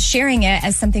 So I was sharing it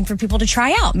as something for people to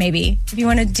try out, maybe. If you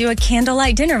want to do a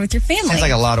candlelight dinner with your family. Sounds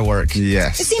like a lot of work.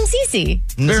 Yes. It seems easy.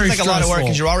 Very like a lot of work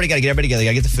because you already got to get everybody together. You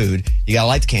got to get the food. You got to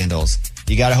light the candles.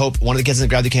 You got to hope one of the kids doesn't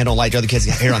grab the candle and light the other kid's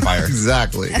hair on fire.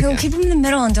 Exactly. Okay, well, keep them in the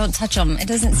middle and don't touch them. It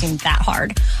doesn't seem that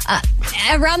hard.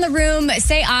 Around the room,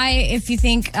 say I if you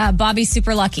think Bobby's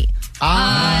super lucky.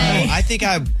 I think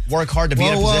I work hard to be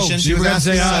in a position. You were gonna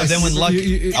say so then when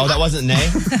lucky. Oh, that wasn't nay?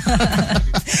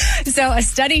 So a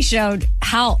study showed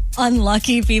how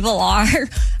unlucky people are.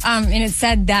 And it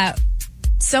said that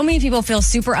so many people feel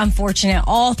super unfortunate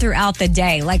all throughout the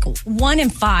day. Like 1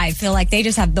 in 5 feel like they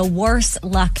just have the worst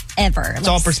luck ever. It's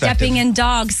all perspective. Stepping in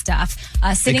dog stuff,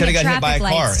 They sitting could in have got hit by a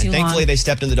traffic car. lights too And thankfully, long. they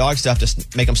stepped in the dog stuff to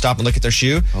make them stop and look at their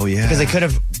shoe. Oh, yeah. Because they could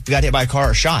have got hit by a car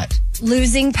or shot.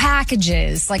 Losing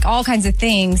packages, like all kinds of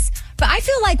things. But I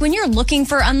feel like when you're looking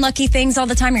for unlucky things all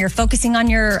the time or you're focusing on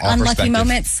your All unlucky perspective.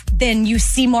 moments, then you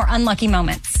see more unlucky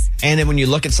moments. And then when you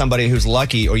look at somebody who's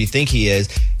lucky or you think he is,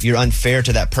 you're unfair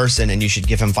to that person and you should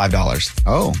give him $5.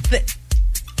 Oh. But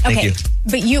Thank okay, you.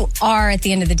 but you are at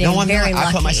the end of the day No, I'm very not. lucky.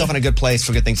 I put myself in a good place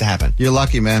for good things to happen. You're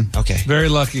lucky, man. Okay. Very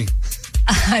lucky.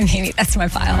 Maybe that's my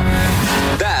pile.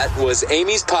 That was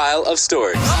Amy's pile of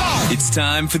stories. It's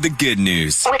time for the good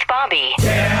news. With Bobby.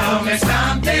 Tell me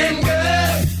something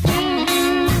good.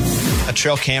 A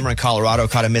trail camera in Colorado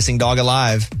caught a missing dog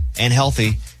alive and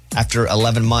healthy after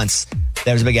 11 months.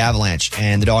 There was a big avalanche,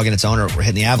 and the dog and its owner were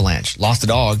hitting the avalanche. Lost the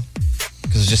dog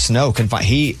because it was just snow. Couldn't find.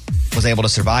 He was able to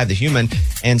survive the human,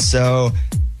 and so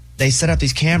they set up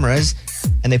these cameras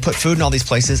and they put food in all these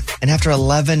places. And after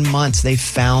 11 months, they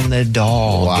found the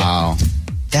dog. Wow,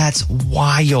 that's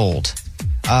wild.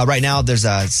 Right now, there's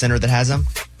a center that has them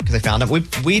because they found them.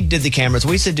 We did the cameras.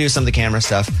 We used to do some of the camera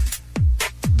stuff.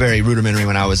 Very rudimentary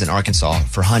when I was in Arkansas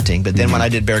for hunting, but then when I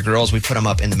did Bear Grylls, we put them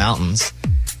up in the mountains.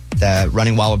 The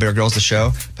Running Wild with Bear Grylls, the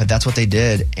show, but that's what they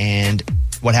did. And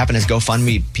what happened is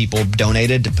GoFundMe people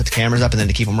donated to put the cameras up and then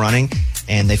to keep them running,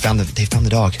 and they found the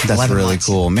dog. that's 11 really months.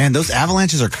 cool, man. Those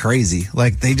avalanches are crazy.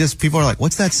 Like people are like,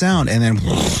 "What's that sound?" And then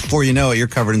before you know it, you're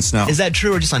covered in snow. Is that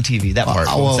true or just on TV? That part.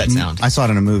 What's that sound? I saw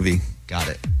it in a movie. Got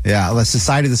it. Yeah, the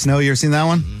Society of the Snow. You ever seen that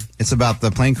one? Mm-hmm. It's about the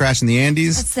plane crash in the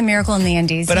Andes. That's the miracle in the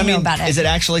Andes. But I I mean, know about it. is it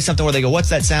actually something where they go, "What's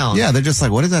that sound?" Yeah, they're just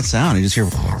like, "What is that sound?" You just hear,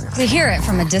 They hear it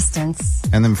from a distance.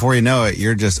 and then before you know it,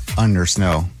 you're just under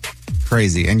snow.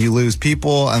 Crazy, and you lose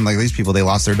people, and like these people, they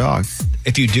lost their dog.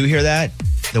 If you do hear that,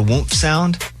 the whoomp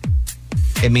sound,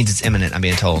 it means it's imminent. I'm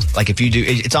being told. Like if you do,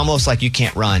 it's almost like you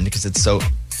can't run because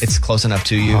it's close enough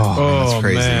to you. Oh, that's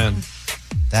crazy. Man.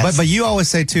 But you always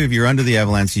say too, if you're under the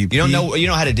avalanche, you don't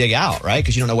know how to dig out, right?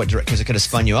 Because you don't know what because it could have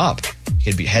spun you up. You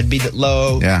could be head be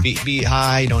low, Yeah. feet be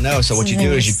high. You don't know. So what you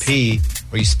do is you pee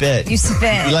or you spit. You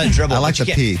spit. You let it dribble. I like but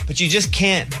you to pee. can't- But you just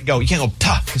can't go. You can't go.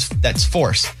 Pah, 'cause that's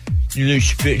force. You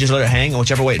just let it hang, and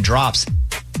whichever way it drops,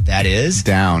 that is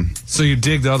down. So you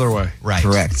dig the other way. Right.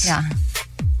 Correct. Yeah.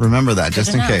 Remember that,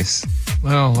 just to in know. case.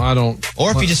 Well, I don't.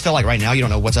 Or if you just feel like right now you don't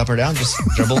know what's up or down, just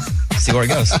dribble, see where it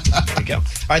goes. There you go. All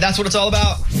right, that's what it's all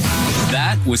about.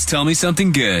 That was Tell Me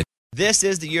Something Good. This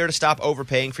is the year to stop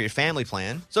overpaying for your family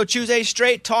plan. So choose a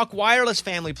straight talk wireless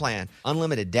family plan.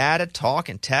 Unlimited data, talk,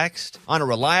 and text on a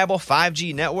reliable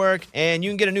 5G network. And you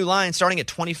can get a new line starting at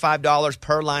 $25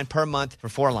 per line per month for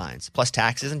 4 lines, plus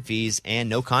taxes and fees and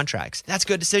no contracts. That's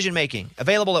good decision making.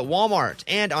 Available at Walmart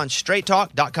and on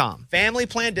straighttalk.com. Family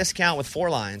plan discount with 4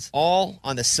 lines, all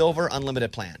on the Silver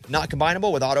Unlimited plan. Not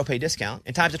combinable with auto pay discount.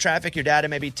 In times of traffic, your data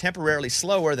may be temporarily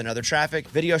slower than other traffic.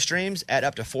 Video streams at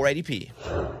up to 480p.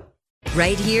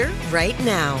 Right here, right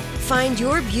now. Find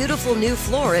your beautiful new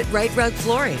floor at Right Rug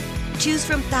Flooring. Choose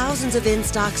from thousands of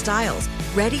in-stock styles,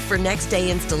 ready for next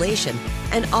day installation,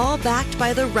 and all backed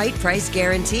by the right price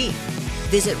guarantee.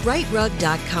 Visit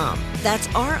rightrug.com. That's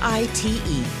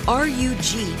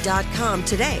RITERUG.com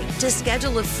today to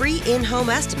schedule a free in-home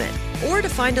estimate or to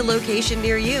find a location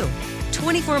near you.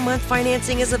 24-month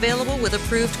financing is available with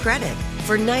approved credit.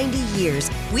 For 90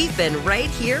 years, we've been right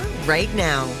here, right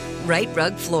now. Right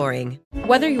Rug Flooring.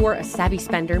 Whether you're a savvy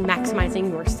spender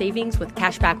maximizing your savings with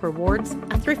cashback rewards,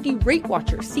 a thrifty rate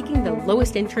watcher seeking the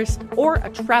lowest interest, or a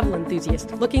travel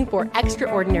enthusiast looking for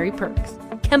extraordinary perks,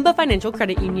 Kemba Financial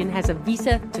Credit Union has a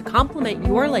visa to complement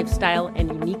your lifestyle and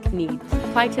unique needs.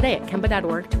 Apply today at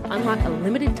Kemba.org to unlock a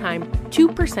limited time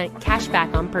 2% cash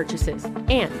back on purchases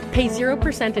and pay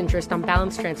 0% interest on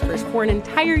balance transfers for an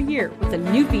entire year with a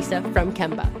new visa from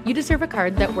Kemba. You deserve a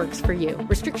card that works for you.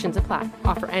 Restrictions apply.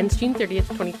 Offer ends June 30th,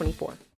 2024.